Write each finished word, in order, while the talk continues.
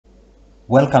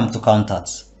Welcome to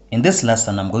Countouts. In this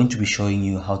lesson, I'm going to be showing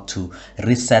you how to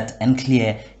reset and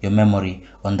clear your memory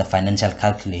on the financial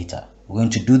calculator. We're going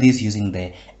to do this using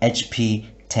the HP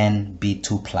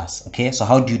 10B2 Plus. Okay, so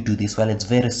how do you do this? Well, it's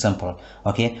very simple.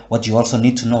 Okay, what you also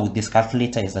need to know with this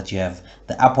calculator is that you have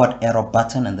the upward arrow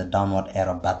button and the downward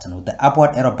arrow button. With the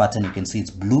upward arrow button, you can see it's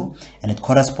blue and it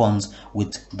corresponds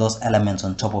with those elements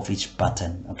on top of each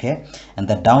button. Okay, and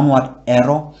the downward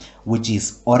arrow, which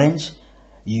is orange,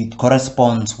 it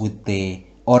corresponds with the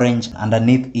orange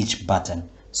underneath each button.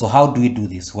 So how do we do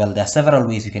this? Well, there are several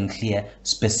ways you can clear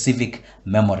specific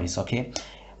memories. Okay,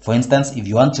 for instance, if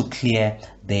you want to clear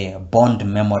the bond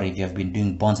memory, if you have been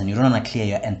doing bonds and you don't want to clear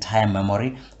your entire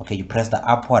memory, okay, you press the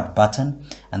upward button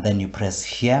and then you press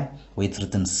here where it's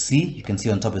written C. You can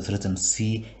see on top it's written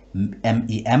C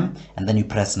MEM, and then you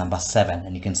press number 7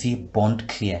 and you can see bond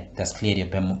clear. It has cleared your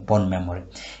bond memory.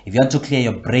 If you want to clear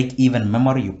your break-even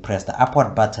memory, you press the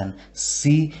upward button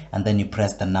C and then you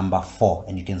press the number 4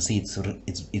 and you can see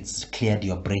it's cleared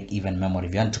your break-even memory.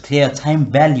 If you want to clear your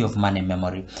time value of money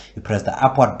memory, you press the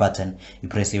upward button, you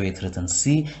press here where it's written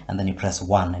C and then you press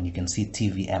 1 and you can see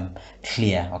TVM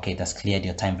clear. Okay, it has cleared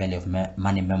your time value of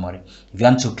money memory. If you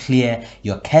want to clear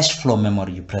your cash flow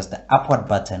memory, you press the upward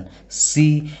button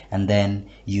C and then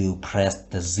you press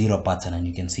the 0 button and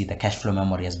you can see the cash flow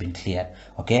memory has been cleared.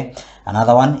 Okay,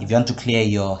 another one, if you want to clear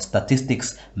your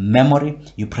statistics memory,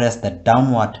 you press the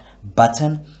downward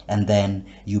button and then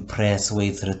you press where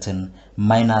it's written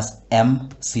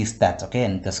 -MC stat. Okay,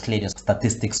 and just clear your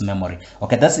statistics memory.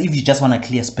 Okay, that's if you just want to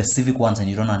clear specific ones and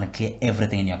you don't want to clear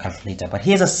everything in your calculator. But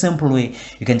here's a simple way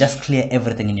you can just clear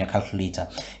everything in your calculator.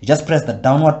 You just press the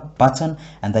downward button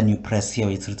and then you press here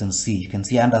where it's written C. You can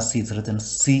see under C it's written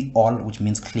C all, which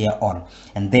means clear all,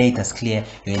 and there it has cleared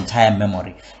your entire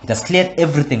memory. It has cleared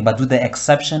everything but with the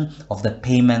exception of the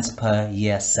payments per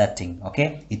year setting.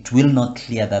 Okay, it will not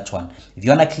clear that one. If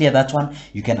you want to clear that one,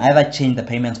 you can either change the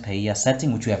payments per year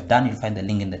setting, which we have done. You'll find the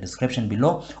link in the description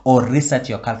below, or reset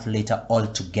your calculator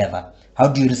altogether. How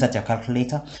do you reset your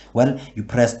calculator? Well, you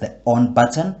press the on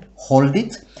button, hold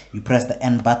it, you press the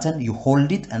N button, you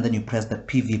hold it, and then you press the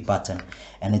PV button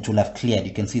and it will have cleared.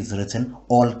 You can see it's written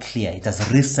all clear. It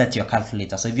has reset your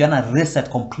calculator. So if you want to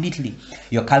reset completely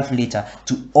your calculator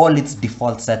to all its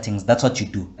default settings, that's what you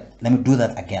do. Let me do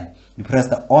that again. You press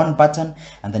the on button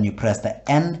and then you press the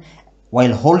N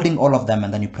while holding all of them,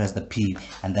 and then you press the P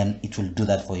and then it will do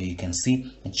that for you. You can see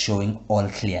it's showing all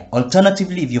clear.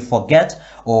 Alternatively, if you forget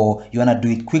or you want to do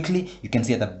it quickly, you can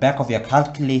see at the back of your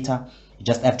calculator, you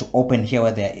just have to open here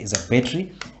where there is a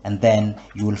battery and then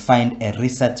you will find a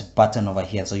reset button over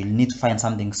here. So you'll need to find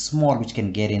something small which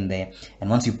can get in there, and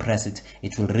once you press it,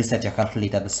 it will reset your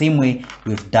calculator the same way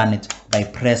we've done it by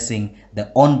pressing the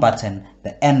on button,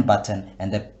 the N button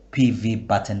and the PV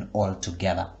button all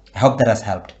together. I hope that has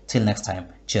helped. Till next time,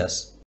 cheers.